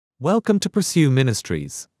Welcome to Pursue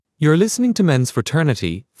Ministries. You're listening to Men's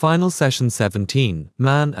Fraternity, Final Session 17,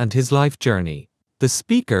 Man and His Life Journey. The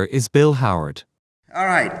speaker is Bill Howard. All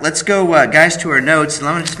right, let's go, guys, to our notes. And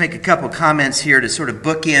I'm going to just make a couple comments here to sort of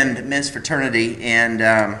bookend Men's Fraternity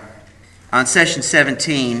and on Session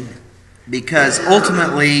 17, because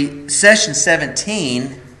ultimately, Session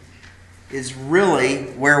 17 is really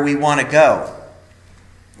where we want to go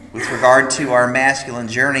with regard to our masculine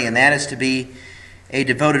journey, and that is to be a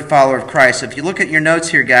devoted follower of Christ. So if you look at your notes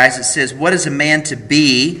here, guys, it says, what is a man to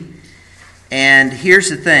be? And here's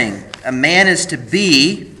the thing. A man is to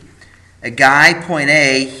be a guy, point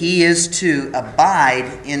A, he is to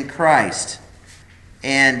abide in Christ.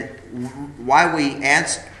 And why we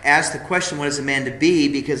ask the question, what is a man to be?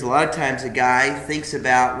 Because a lot of times a guy thinks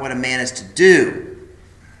about what a man is to do.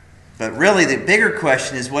 But really the bigger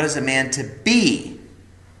question is, what is a man to be?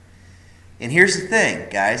 And here's the thing,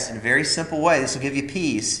 guys, in a very simple way, this will give you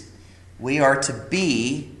peace. We are to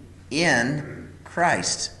be in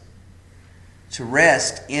Christ, to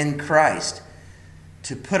rest in Christ,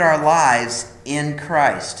 to put our lives in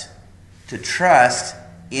Christ, to trust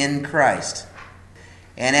in Christ.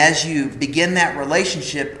 And as you begin that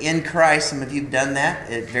relationship in Christ, some of you have done that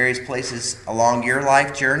at various places along your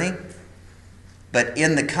life journey. But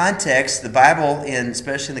in the context, the Bible,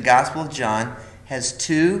 especially in the Gospel of John, has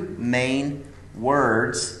two main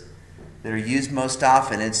words that are used most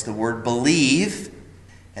often. It's the word believe,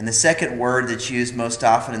 and the second word that's used most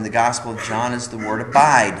often in the Gospel of John is the word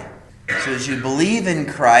abide. So as you believe in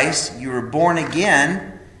Christ, you were born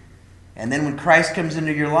again, and then when Christ comes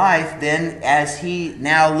into your life, then as He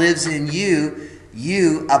now lives in you,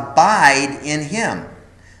 you abide in Him.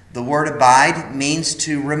 The word abide means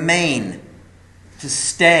to remain, to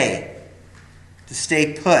stay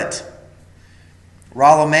put.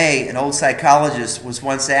 Rollo May, an old psychologist, was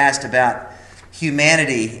once asked about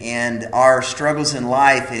humanity and our struggles in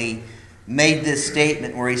life, and he made this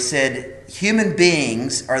statement where he said, human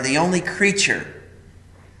beings are the only creature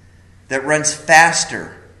that runs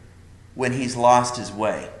faster when he's lost his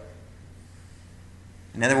way.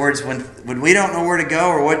 In other words, when we don't know where to go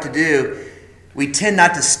or what to do, we tend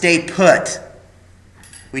not to stay put.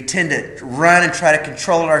 We tend to run and try to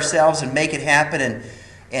control it ourselves and make it happen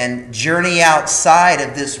and journey outside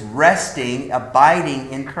of this resting,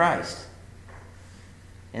 abiding in Christ.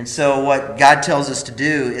 And so what God tells us to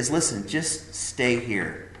do is, listen, just stay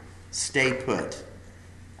here. Stay put.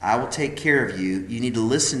 I will take care of you. You need to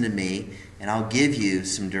listen to me, and I'll give you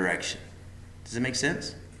some direction. Does that make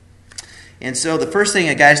sense? And so the first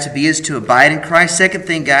thing, guys, to be is to abide in Christ. Second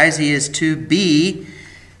thing, guys, he is to be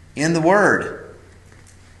in the Word.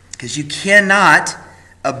 Because you cannot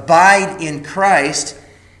abide in Christ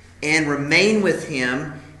and remain with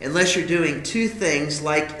Him unless you're doing two things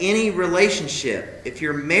like any relationship. If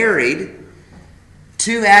you're married,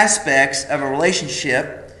 two aspects of a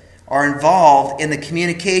relationship are involved in the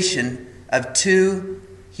communication of two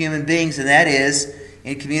human beings, and that is,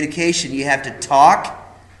 in communication, you have to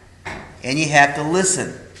talk and you have to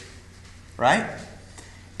listen, right?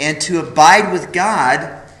 And to abide with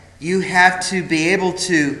God, you have to be able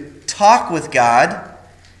to talk with God,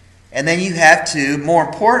 and then you have to, more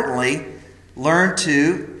importantly, learn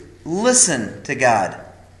to listen to God.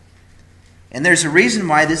 And there's a reason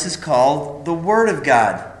why this is called the Word of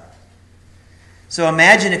God. So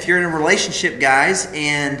imagine if you're in a relationship, guys,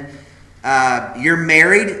 and you're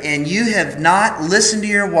married and you have not listened to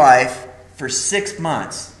your wife for 6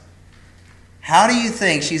 months. How do you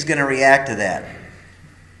think she's going to react to that?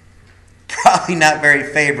 Probably not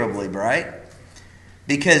very favorably, right?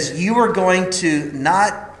 Because you are going to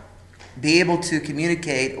not be able to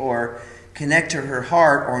communicate or connect to her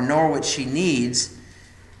heart or know what she needs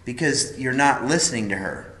because you're not listening to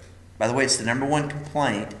her. By the way, it's the number one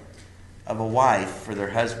complaint of a wife for their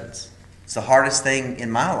husbands. It's the hardest thing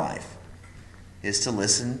in my life is to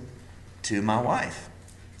listen to my wife.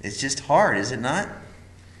 It's just hard, is it not?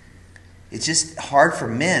 It's just hard for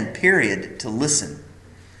men, period, to listen.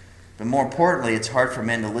 But more importantly, it's hard for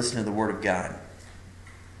men to listen to the Word of God.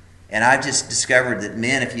 And I've just discovered that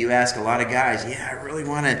men, if you ask a lot of guys, yeah, I really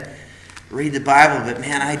want to read the Bible, but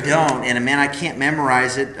man, I don't. And man, I can't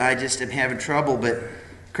memorize it. I just am having trouble. But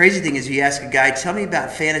crazy thing is, you ask a guy, tell me about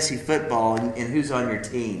fantasy football and who's on your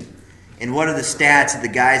team. And what are the stats of the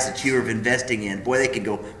guys that you are investing in? Boy, they could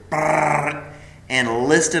go and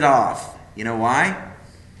list it off. You know why?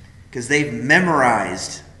 Because they've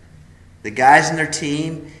memorized the guys in their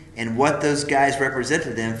team and what those guys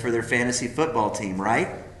represented them for their fantasy football team, right?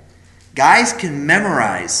 Guys can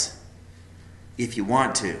memorize if you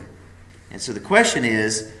want to. And so the question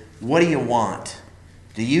is, what do you want?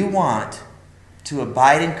 Do you want to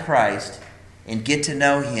abide in Christ and get to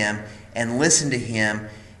know Him and listen to Him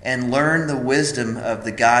and learn the wisdom of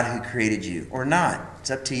the God who created you, or not. It's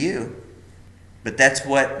up to you. But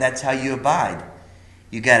that's how you abide.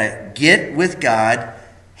 You got to get with God,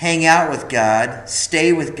 hang out with God,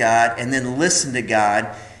 stay with God, and then listen to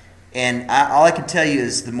God. And all I can tell you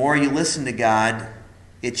is the more you listen to God,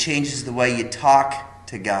 it changes the way you talk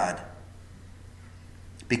to God.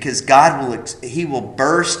 Because He will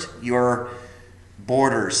burst your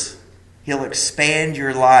borders. He'll expand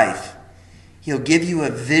your life. He'll give you a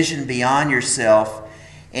vision beyond yourself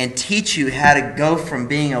and teach you how to go from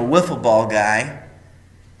being a wiffle ball guy,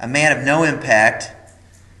 a man of no impact,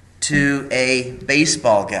 to a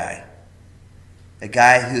baseball guy, a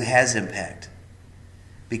guy who has impact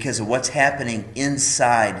because of what's happening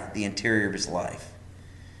inside the interior of his life.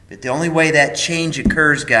 But the only way that change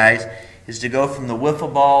occurs, guys, is to go from the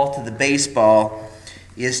wiffle ball to the baseball,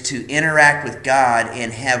 is to interact with God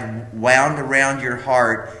and have wound around your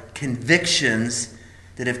heart convictions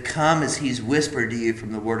that have come as He's whispered to you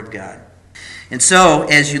from the Word of God. And so,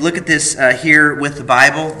 as you look at this here with the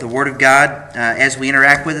Bible, the Word of God, as we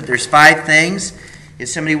interact with it, there's 5 things.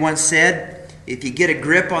 As somebody once said, if you get a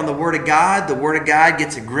grip on the Word of God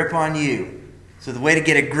gets a grip on you. So the way to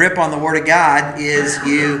get a grip on the Word of God is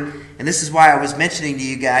and this is why I was mentioning to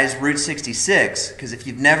you guys Route 66, because if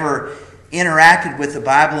you've never interacted with the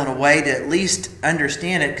Bible in a way to at least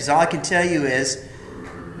understand it, because all I can tell you is,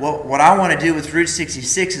 what I want to do with Route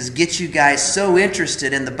 66 is get you guys so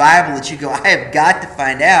interested in the Bible that you go, I have got to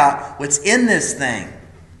find out what's in this thing.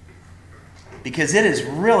 Because it is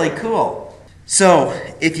really cool. So,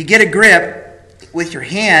 if you get a grip with your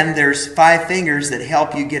hand, there's 5 fingers that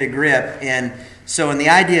help you get a grip. And so in the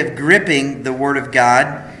idea of gripping the Word of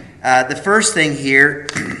God, the first thing here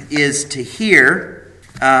is to hear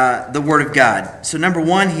the Word of God. So number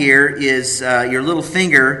 1 here is your little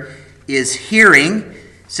finger is hearing.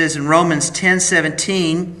 It says in Romans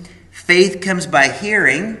 10:17, faith comes by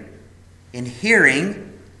hearing, and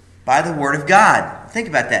hearing by the Word of God. Think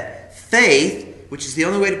about that. Faith, which is the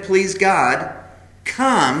only way to please God,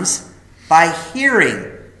 comes by hearing,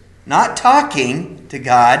 not talking to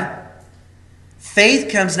God. Faith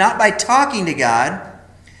comes not by talking to God.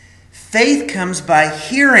 Faith comes by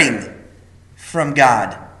hearing from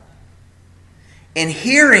God. And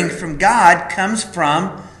hearing from God comes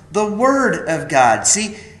from the Word of God.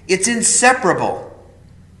 See, it's inseparable.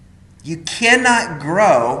 You cannot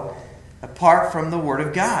grow apart from the Word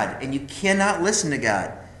of God. And you cannot listen to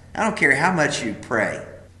God. I don't care how much you pray.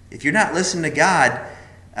 If you're not listening to God,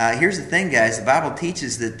 here's the thing, guys. The Bible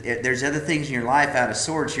teaches that there's other things in your life out of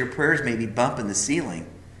sorts. Your prayers may be bumping the ceiling.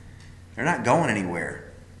 They're not going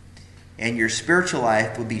anywhere. And your spiritual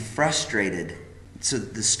life will be frustrated. So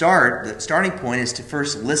the starting point is to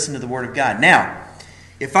first listen to the Word of God. Now,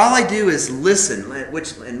 if all I do is listen,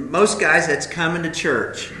 and most guys, that's coming to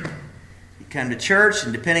church. You come to church,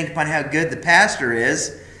 and depending upon how good the pastor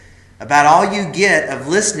is, about all you get of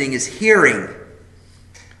listening is hearing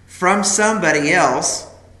from somebody else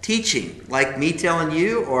teaching, like me telling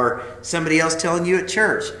you or somebody else telling you at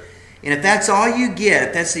church. And if that's all you get,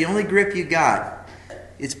 if that's the only grip you got,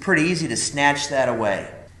 it's pretty easy to snatch that away.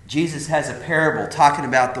 Jesus has a parable talking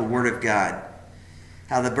about the Word of God.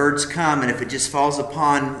 How the birds come, and if it just falls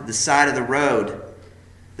upon the side of the road,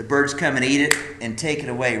 the birds come and eat it and take it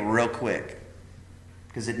away real quick.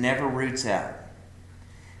 Because it never roots out.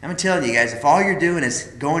 I'm telling you guys, if all you're doing is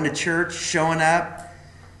going to church, showing up,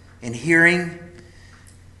 and hearing,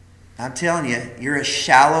 I'm telling you, you're a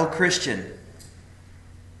shallow Christian.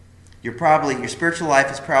 Your spiritual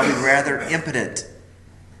life is probably rather impotent.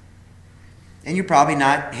 And you're probably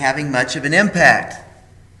not having much of an impact.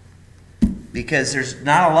 Because there's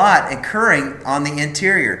not a lot occurring on the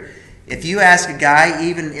interior. If you ask a guy,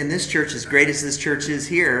 even in this church, as great as this church is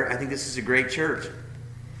here, I think this is a great church.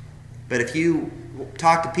 But if you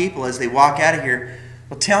talk to people as they walk out of here,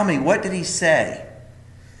 well, tell me, what did he say?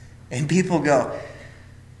 And people go,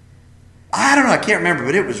 I don't know, I can't remember,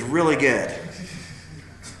 but it was really good.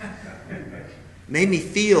 Made me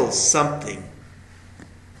feel something.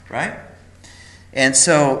 Right? And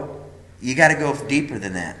so, you got to go deeper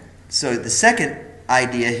than that. So the second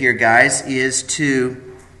idea here, guys, is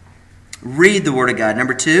to read the Word of God.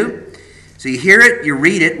 Number 2, so you hear it, you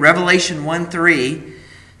read it. Revelation 1:3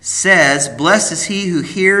 says, blessed is he who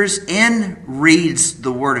hears and reads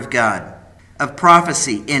the Word of God of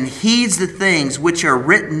prophecy and heeds the things which are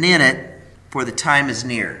written in it, for the time is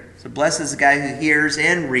near. So blessed is the guy who hears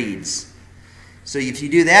and reads. So if you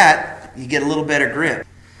do that, you get a little better grip.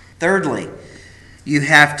 Thirdly, you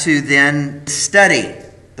have to then study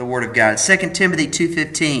the Word of God. 2 Timothy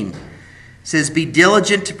 2:15 says, "Be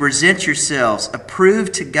diligent to present yourselves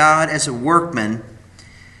approved to God as a workman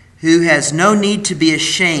who has no need to be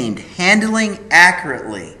ashamed, handling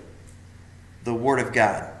accurately the Word of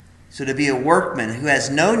God." So to be a workman who has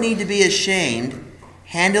no need to be ashamed,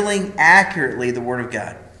 handling accurately the Word of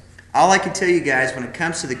God. All I can tell you guys, when it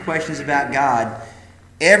comes to the questions about God,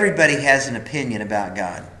 everybody has an opinion about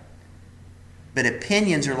God. But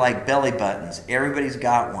opinions are like belly buttons. Everybody's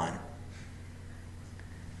got one.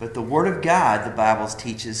 But the Word of God, the Bible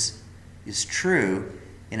teaches, is true,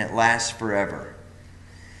 and it lasts forever.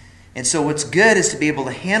 And so what's good is to be able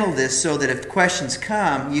to handle this so that if questions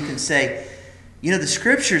come, you can say, the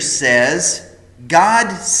Scripture says, God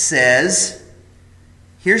says,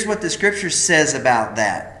 here's what the Scripture says about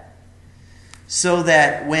that. So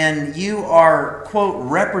that when you are, quote,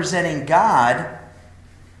 representing God,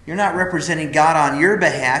 you're not representing God on your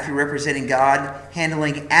behalf. You're representing God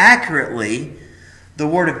handling accurately the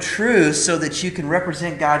word of truth so that you can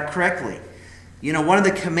represent God correctly. One of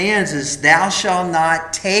the commands is, "Thou shalt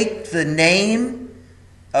not take the name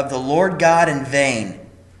of the Lord God in vain."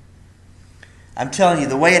 I'm telling you,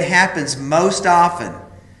 the way it happens most often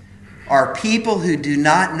are people who do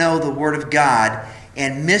not know the Word of God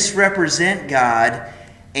and misrepresent God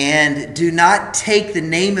and do not take the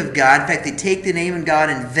name of God. In fact, they take the name of God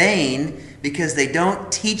in vain because they don't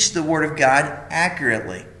teach the Word of God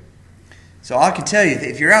accurately. So I can tell you,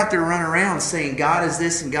 if you're out there running around saying God is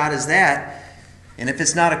this and God is that, and if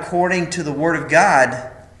it's not according to the Word of God,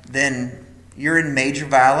 then you're in major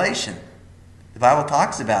violation. The Bible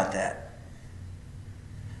talks about that.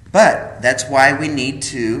 But that's why we need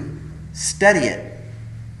to study it.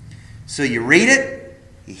 So you read it,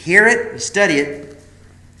 you hear it, you study it,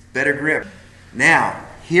 better grip. Now,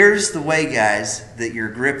 here's the way, guys, that your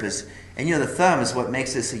grip is. And the thumb is what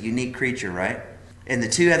makes this a unique creature, right? And the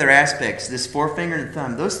two other aspects, this forefinger and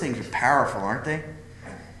thumb, those things are powerful, aren't they?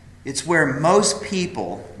 It's where most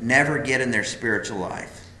people never get in their spiritual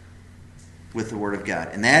life with the Word of God.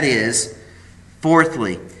 And that is,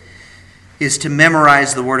 fourthly, is to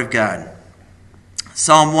memorize the Word of God.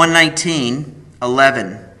 Psalm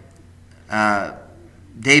 119:11.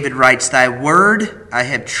 David writes, "Thy word I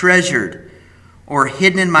have treasured or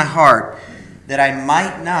hidden in my heart, that I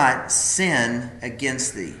might not sin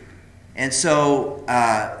against thee." And so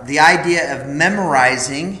the idea of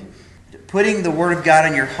memorizing, putting the Word of God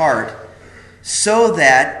in your heart, so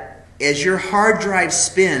that as your hard drive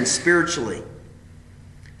spins spiritually,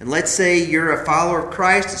 and let's say you're a follower of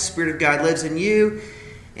Christ, the Spirit of God lives in you,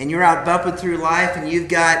 and you're out bumping through life and you've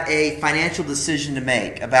got a financial decision to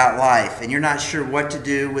make about life, and you're not sure what to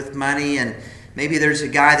do with money, and maybe there's a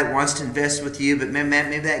guy that wants to invest with you, but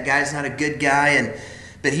maybe that guy's not a good guy,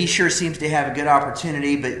 but he sure seems to have a good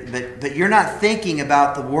opportunity, but you're not thinking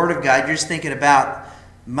about the Word of God, you're just thinking about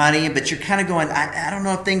money, but you're kind of going, I don't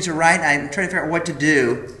know if things are right, I'm trying to figure out what to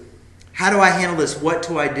do. How do I handle this? What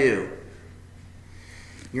do I do?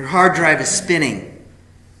 Your hard drive is spinning.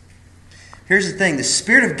 Here's the thing. The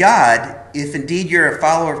Spirit of God, if indeed you're a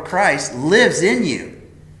follower of Christ, lives in you.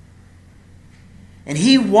 And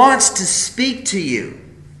He wants to speak to you.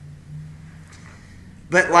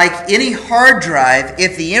 But like any hard drive,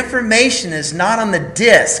 if the information is not on the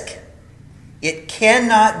disk, it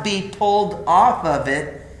cannot be pulled off of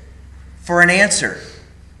it for an answer.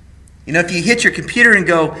 If you hit your computer and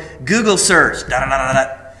go Google search,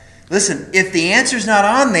 listen, if the answer's not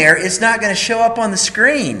on there, it's not going to show up on the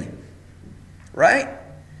screen. Right?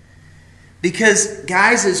 Because,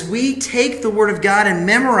 guys, as we take the Word of God and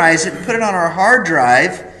memorize it and put it on our hard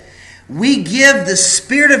drive, we give the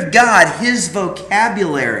Spirit of God His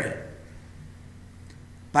vocabulary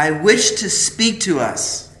by which to speak to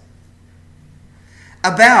us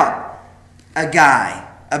about a guy,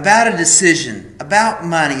 about a decision, about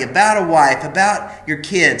money, about a wife, about your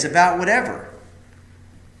kids, about whatever.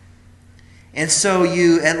 And so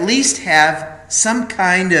you at least have some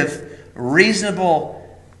kind of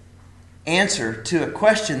reasonable answer to a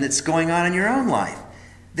question that's going on in your own life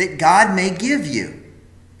that God may give you.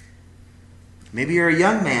 Maybe you're a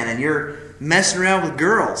young man and you're messing around with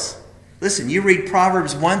girls. Listen, you read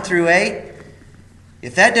Proverbs 1 through 8.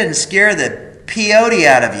 If that doesn't scare the peyote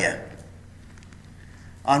out of you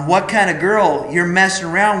on what kind of girl you're messing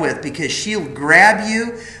around with, because she'll grab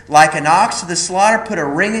you like an ox to the slaughter, put a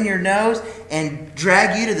ring in your nose, and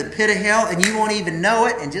drag you to the pit of hell, and you won't even know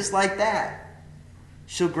it, and just like that,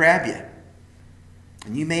 she'll grab you.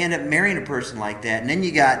 And you may end up marrying a person like that, and then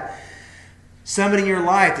you got somebody in your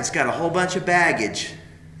life that's got a whole bunch of baggage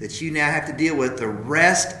that you now have to deal with the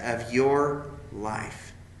rest of your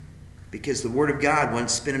life, because the Word of God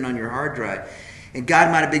wasn't spinning on your hard drive. And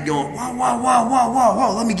God might have been going, whoa, whoa, whoa, whoa, whoa,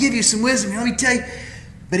 whoa, let me give you some wisdom. Let me tell you.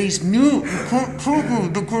 But he's mute. You can't take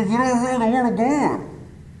it because you don't know the Word of God.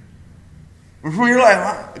 And so you're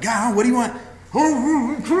like, God, what do you want?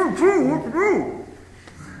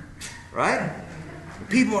 Right?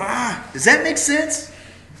 People, does that make sense?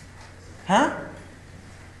 Huh?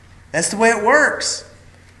 That's the way it works.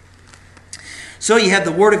 So you have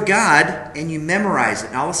the Word of God and you memorize it.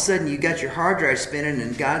 And all of a sudden you got your hard drive spinning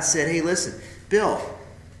and God said, hey, listen, Bill,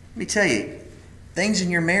 let me tell you, things in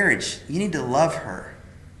your marriage, you need to love her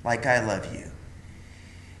like I love you.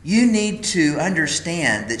 You need to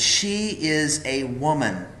understand that she is a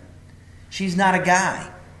woman. She's not a guy.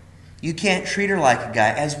 You can't treat her like a guy,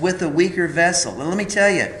 as with a weaker vessel. And let me tell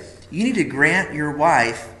you, you need to grant your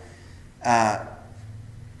wife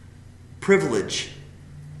privilege.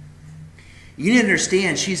 You need to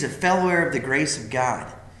understand she's a fellow heir of the grace of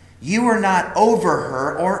God. You are not over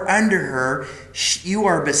her or under her. You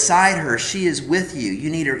are beside her. She is with you. You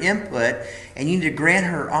need her input, and you need to grant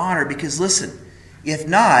her honor because, listen, if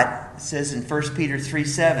not, it says in 1 Peter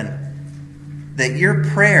 3:7, that your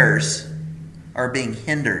prayers are being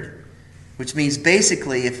hindered. Which means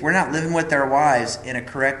basically, if we're not living with our wives in a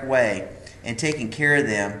correct way and taking care of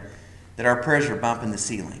them, that our prayers are bumping the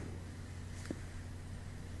ceiling.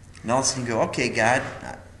 And all of a sudden you go, okay, God,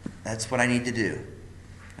 that's what I need to do.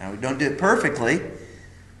 Now, we don't do it perfectly,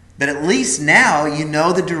 but at least now you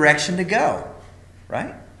know the direction to go,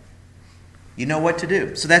 right? You know what to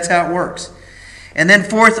do. So that's how it works. And then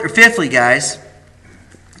fifthly, guys,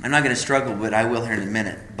 I'm not going to struggle, but I will here in a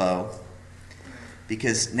minute, Bo.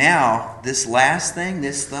 Because now, this last thing,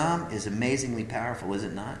 this thumb, is amazingly powerful, is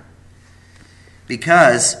it not?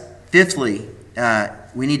 Because, fifthly,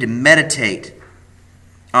 we need to meditate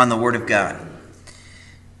on the Word of God.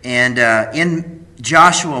 And in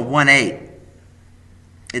Joshua 1:8,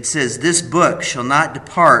 it says, this book shall not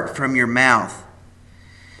depart from your mouth,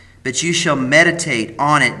 but you shall meditate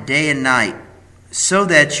on it day and night, so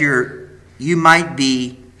that you might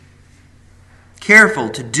be careful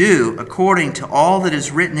to do according to all that is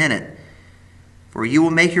written in it. For you will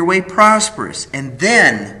make your way prosperous, and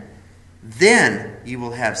then you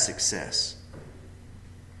will have success.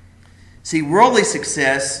 See, worldly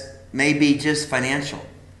success may be just financial,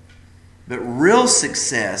 but real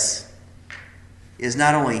success is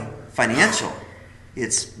not only financial,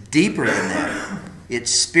 it's deeper than that.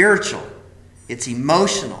 It's spiritual, it's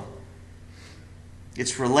emotional,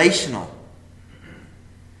 it's relational.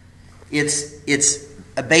 It's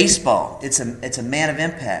a baseball. It's a man of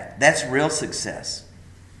impact. That's real success.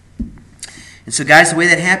 And so, guys, the way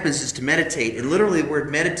that happens is to meditate. And literally the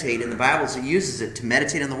word meditate in the Bible, it uses it to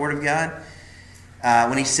meditate on the Word of God.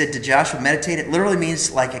 When he said to Joshua, meditate, it literally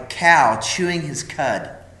means like a cow chewing his cud.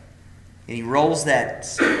 And he rolls that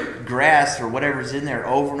grass or whatever's in there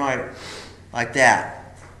over and over like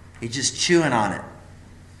that. He's just chewing on it.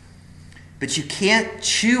 But you can't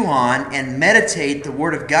chew on and meditate the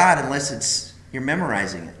Word of God unless you're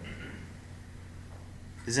memorizing it.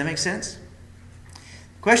 Does that make sense?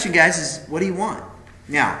 The question, guys, is what do you want?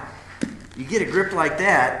 Now, you get a grip like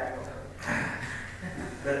that,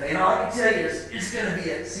 but all I can tell you is it's going to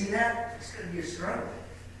be see that? It's going to be a struggle.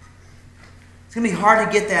 It's going to be hard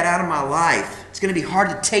to get that out of my life. It's going to be hard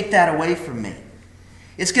to take that away from me.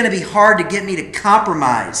 It's going to be hard to get me to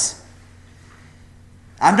compromise.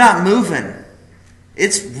 I'm not moving.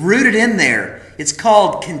 It's rooted in there. It's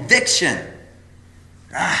called conviction.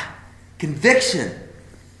 Conviction.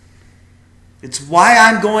 It's why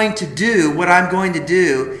I'm going to do what I'm going to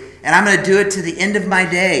do, and I'm going to do it to the end of my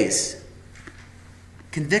days.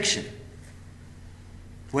 Conviction.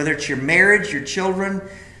 Whether it's your marriage, your children,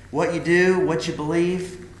 what you do, what you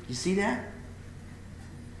believe. You see that?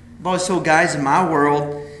 I've always told guys in my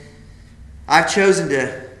world, I've chosen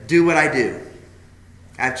to do what I do.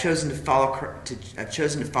 I've chosen to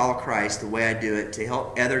follow Christ the way I do it, to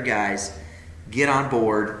help other guys get on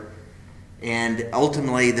board. And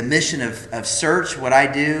ultimately, the mission of Search, what I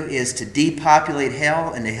do, is to depopulate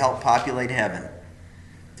hell and to help populate heaven.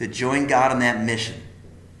 To join God on that mission.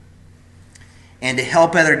 And to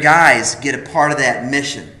help other guys get a part of that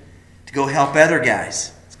mission. To go help other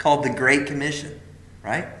guys. It's called the Great Commission.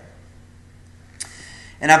 Right?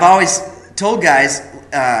 And I've always told guys,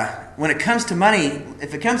 when it comes to money,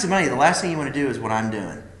 if it comes to money, the last thing you want to do is what I'm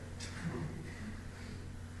doing.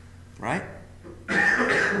 Right?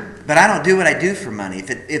 But I don't do what I do for money.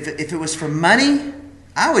 If it was for money,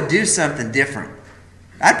 I would do something different.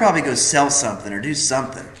 I'd probably go sell something or do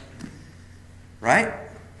something. Right?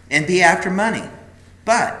 And be after money.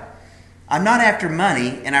 But I'm not after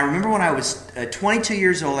money. And I remember when I was 22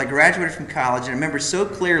 years old, I graduated from college, and I remember so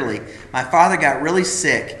clearly, my father got really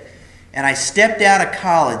sick, and I stepped out of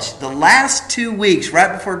college. The last 2 weeks,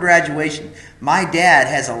 right before graduation, my dad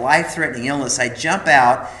has a life-threatening illness. I jump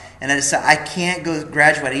out, and I decide I can't go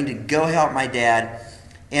graduate. I need to go help my dad.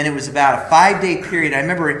 And it was about a 5-day period. I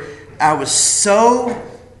remember I was so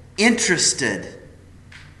interested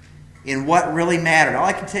in what really mattered. All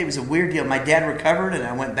I can tell you was a weird deal. My dad recovered, and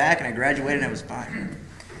I went back, and I graduated, and I was fine.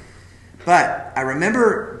 But I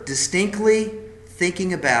remember distinctly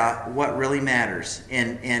thinking about what really matters.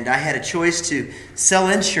 And I had a choice to sell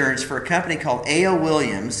insurance for a company called A.O.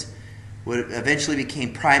 Williams, what eventually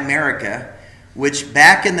became Primerica, which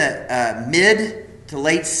back in the mid to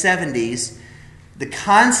late 70s, the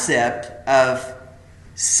concept of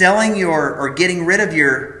selling or getting rid of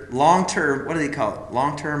your long-term, what do they call it?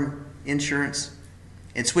 Long-term insurance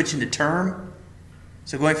and switching to term.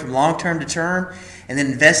 So going from long-term to term and then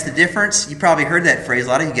invest the difference. You probably heard that phrase, a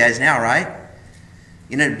lot of you guys now, right?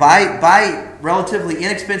 You know, buy relatively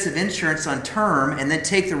inexpensive insurance on term and then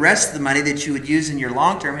take the rest of the money that you would use in your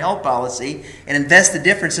long-term health policy and invest the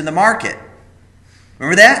difference in the market.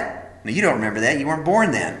 Remember that? No, you don't remember that. You weren't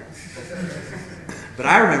born then. But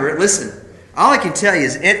I remember it. Listen, all I can tell you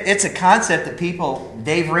is it's a concept that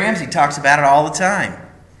Dave Ramsey talks about it all the time.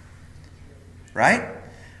 Right?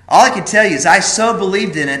 All I can tell you is I so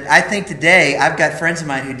believed in it, I think today I've got friends of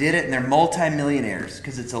mine who did it and they're multimillionaires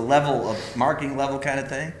because it's a level of marketing level kind of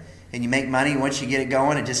thing. And you make money, once you get it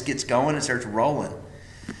going, it just gets going and starts rolling.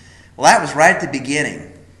 Well, that was right at the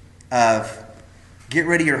beginning of get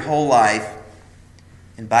rid of your whole life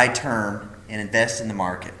and buy term and invest in the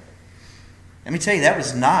market. Let me tell you, that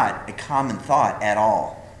was not a common thought at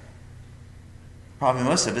all. Probably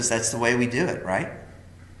most of us, that's the way we do it, right?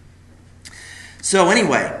 So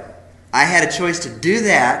anyway, I had a choice to do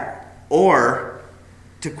that or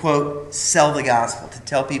to, quote, sell the gospel, to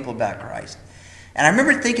tell people about Christ. And I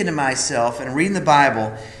remember thinking to myself and reading the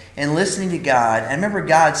Bible and listening to God. I remember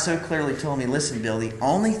God so clearly told me, listen, Bill, the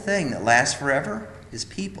only thing that lasts forever is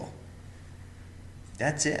people.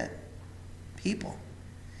 That's it. People.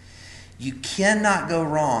 You cannot go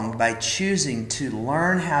wrong by choosing to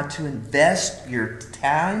learn how to invest your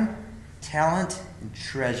time, talent, and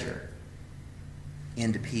treasure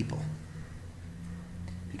into people.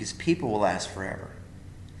 Because people will last forever.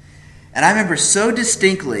 And I remember so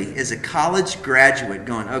distinctly as a college graduate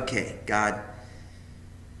going, okay, God,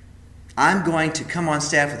 I'm going to come on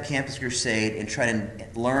staff with Campus Crusade and try to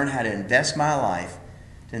learn how to invest my life,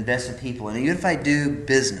 to invest in people. And even if I do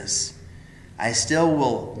business, I still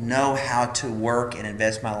will know how to work and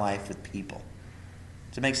invest my life with people.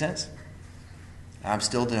 Does it make sense? I'm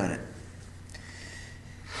still doing it.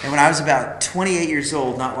 And when I was about 28 years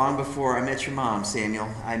old, not long before I met your mom, Samuel,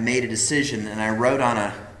 I made a decision and I wrote on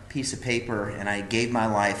a piece of paper and I gave my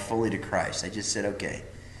life fully to Christ. I just said, okay,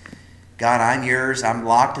 God, I'm yours. I'm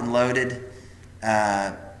locked and loaded.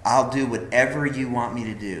 I'll do whatever you want me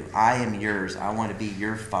to do. I am yours. I want to be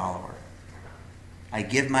your follower. I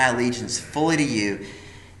give my allegiance fully to you.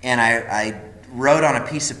 And I wrote on a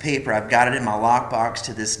piece of paper, I've got it in my lockbox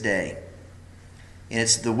to this day. And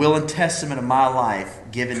it's the will and testament of my life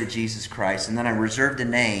given to Jesus Christ. And then I reserved a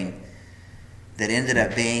name that ended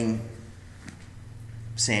up being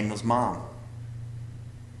Samuel's mom.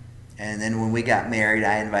 And then when we got married,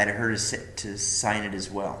 I invited her to sign it as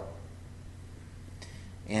well.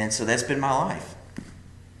 And so that's been my life.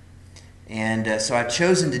 And so I've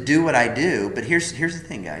chosen to do what I do. But here's the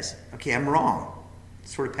thing, guys. Okay, I'm wrong.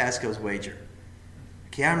 It's sort of Pasco's wager.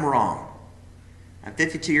 Okay, I'm wrong. I'm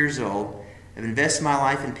 52 years old. I've invested my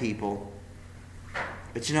life in people.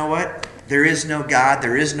 But you know what? There is no God.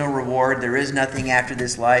 There is no reward. There is nothing after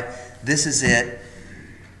this life. This is it.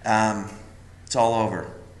 It's all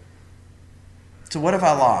over. So what have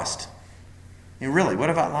I lost? I mean, really, what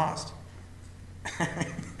have I lost?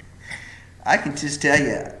 I can just tell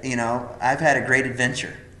you, I've had a great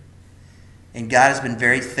adventure. And God has been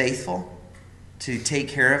very faithful to take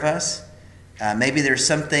care of us. Maybe there's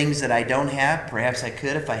some things that I don't have. Perhaps I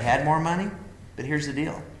could if I had more money. But here's the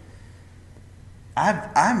deal.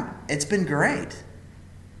 It's been great.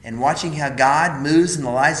 And watching how God moves in the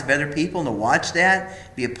lives of other people and to watch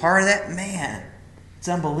that, be a part of that, man, it's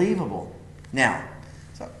unbelievable. Now,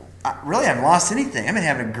 I haven't lost anything. I've been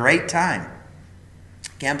having a great time.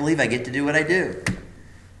 Can't believe I get to do what I do.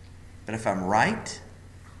 But if I'm right,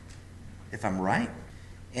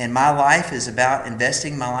 and my life is about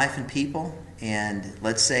investing my life in people, and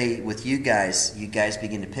let's say with you guys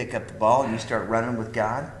begin to pick up the ball and you start running with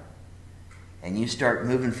God, and you start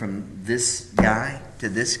moving from this guy to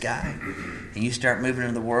this guy, and you start moving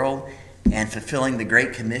in the world, and fulfilling the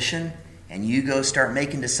Great Commission, and you go start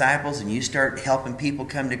making disciples, and you start helping people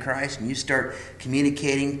come to Christ, and you start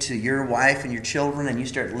communicating to your wife and your children, and you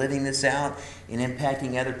start living this out and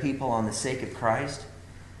impacting other people on the sake of Christ.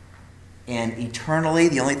 And eternally,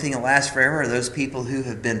 the only thing that lasts forever are those people who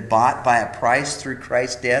have been bought by a price through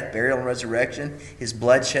Christ's death, burial, and resurrection. His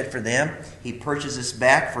blood shed for them. He purchased us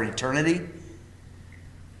back for eternity.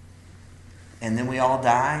 And then we all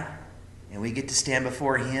die, and we get to stand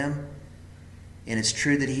before Him. And it's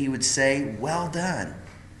true that He would say, well done,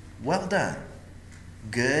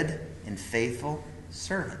 good and faithful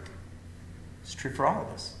servant. It's true for all of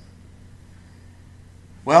us.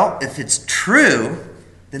 Well, if it's true,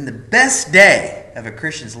 then the best day of a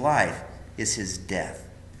Christian's life is his death.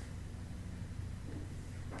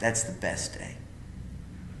 That's the best day.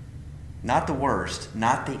 Not the worst,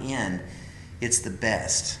 not the end. It's the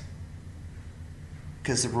best.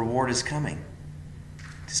 Because the reward is coming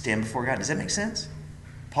to stand before God. Does that make sense?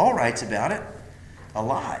 Paul writes about it a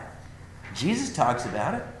lot. Jesus talks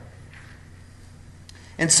about it.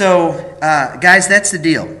 And so, guys, that's the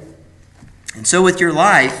deal. And so with your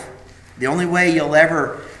life, the only way you'll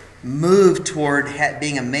ever move toward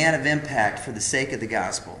being a man of impact for the sake of the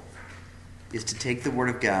gospel is to take the Word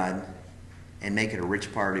of God and make it a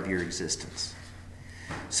rich part of your existence.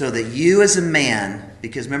 So that you as a man,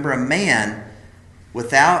 because remember, a man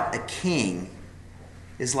without a king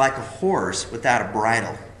is like a horse without a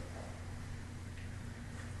bridle.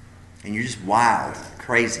 And you're just wild,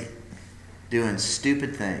 crazy, doing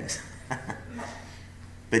stupid things.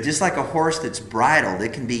 But just like a horse that's bridled,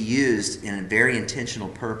 it can be used in a very intentional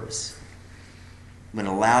purpose when it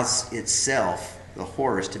allows itself, the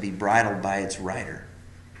horse, to be bridled by its rider.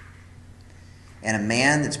 And a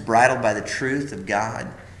man that's bridled by the truth of God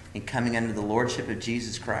and coming under the lordship of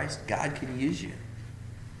Jesus Christ, God can use you.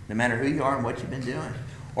 No matter who you are and what you've been doing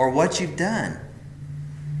or what you've done.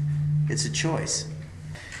 It's a choice.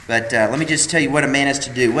 But let me just tell you what a man is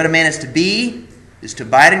to do. What a man is to be is to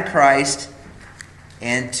abide in Christ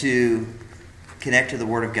and to connect to the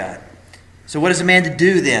Word of God. So what is a man to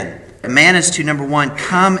do then? A man is to, number one,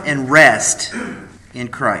 come and rest in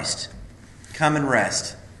Christ. Come and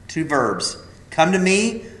rest. Two verbs. Come to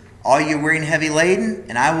me, all you weary and heavy laden,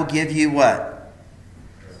 and I will give you what?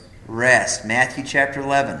 Rest. Matthew chapter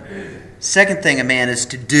 11. Second thing a man is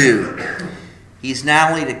to do. He's not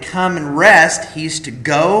only to come and rest, he's to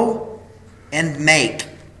go and make.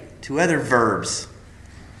 Two other verbs.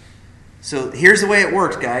 So here's the way it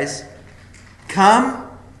works, guys. Come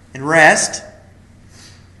and rest,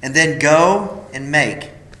 and then go and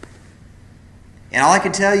make. And all I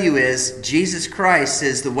can tell you is, Jesus Christ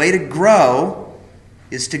says the way to grow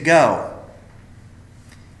is to go.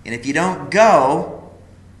 And if you don't go,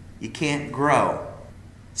 you can't grow.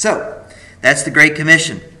 So, that's the Great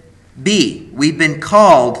Commission. B, we've been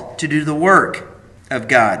called to do the work of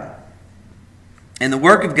God. And the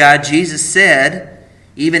work of God, Jesus said,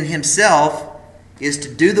 even Himself, is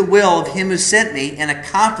to do the will of Him who sent me and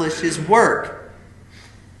accomplish His work.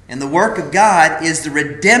 And the work of God is the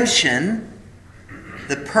redemption,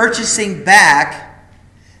 the purchasing back,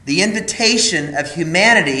 the invitation of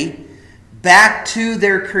humanity back to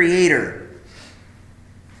their Creator.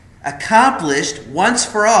 Accomplished once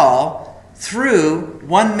for all through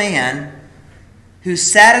one man who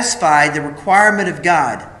satisfied the requirement of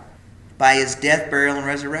God by His death, burial, and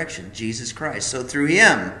resurrection, Jesus Christ. So through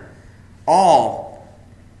Him, all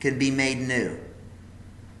can be made new.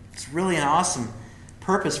 It's really an awesome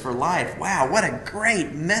purpose for life. Wow, what a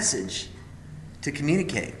great message to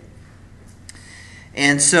communicate.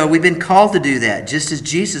 And so we've been called to do that, just as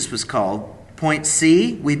Jesus was called. Point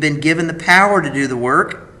C, we've been given the power to do the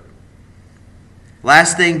work.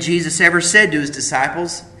 Last thing Jesus ever said to His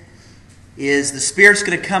disciples is the Spirit's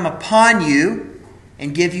going to come upon you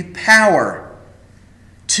and give you power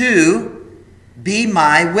to be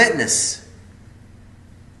my witness.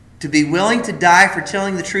 To be willing to die for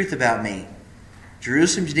telling the truth about me.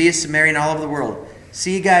 Jerusalem, Judea, Samaria, and all over the world.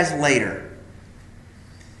 See you guys later.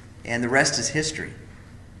 And the rest is history.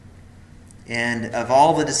 And of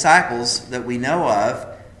all the disciples that we know of,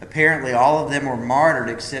 apparently all of them were martyred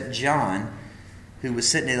except John, who was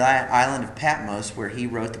sitting in the island of Patmos where he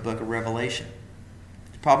wrote the book of Revelation.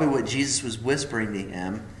 Probably what Jesus was whispering to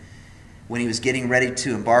him when he was getting ready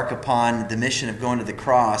to embark upon the mission of going to the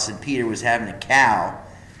cross, and Peter was having a cow,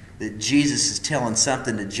 that Jesus is telling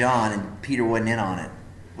something to John and Peter wasn't in on it.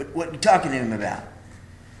 What are you talking to him about?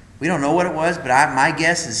 We don't know what it was, but my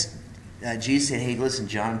guess is Jesus said, hey, listen,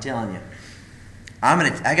 John, I'm telling you,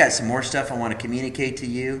 I got some more stuff I want to communicate to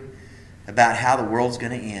you about how the world's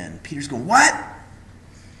going to end. Peter's going, what?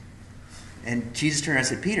 And Jesus turned around and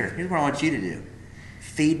said, Peter, here's what I want you to do.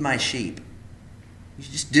 Feed my sheep. You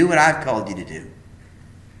just do what I've called you to do.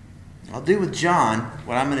 I'll do with John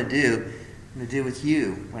what I'm going to do. I'm going to do with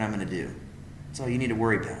you what I'm going to do. That's all you need to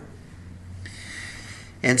worry about.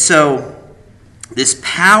 And so, this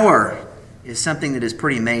power is something that is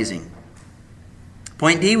pretty amazing.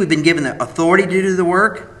 Point D, we've been given the authority to do the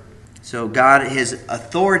work. So God has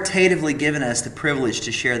authoritatively given us the privilege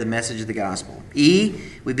to share the message of the gospel. E,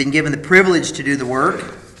 we've been given the privilege to do the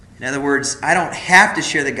work. In other words, I don't have to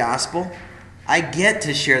share the gospel. I get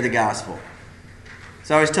to share the gospel.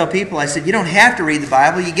 So I always tell people, I said, you don't have to read the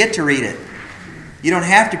Bible, you get to read it. You don't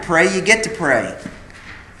have to pray, you get to pray.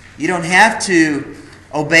 You don't have to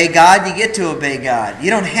obey God, you get to obey God. You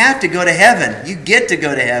don't have to go to heaven, you get to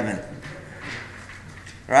go to heaven.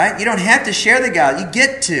 Right? You don't have to share the gospel, you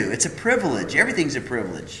get to. It's a privilege. Everything's a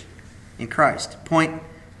privilege in Christ. Point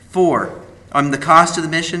 4, on the cost of the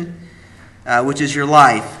mission, which is your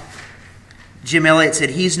life. Jim Elliot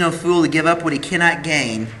said, he's no fool to give up what he cannot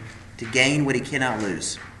gain to gain what he cannot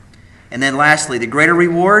lose. And then lastly, the greater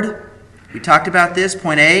reward. We talked about this.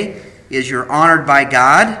 Point A is you're honored by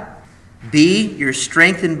God. B, you're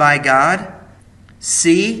strengthened by God.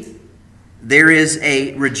 C, there is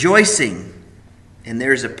a rejoicing. And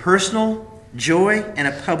there's a personal joy and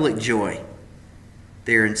a public joy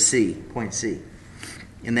there in C, point C,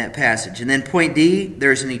 in that passage. And then point D,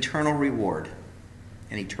 there's an eternal reward.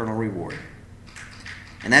 An eternal reward.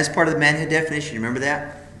 And that's part of the manhood definition. Remember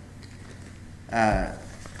that?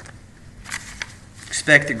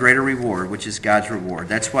 Expect the greater reward, which is God's reward.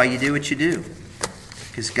 That's why you do what you do.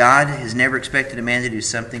 Because God has never expected a man to do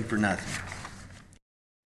something for nothing.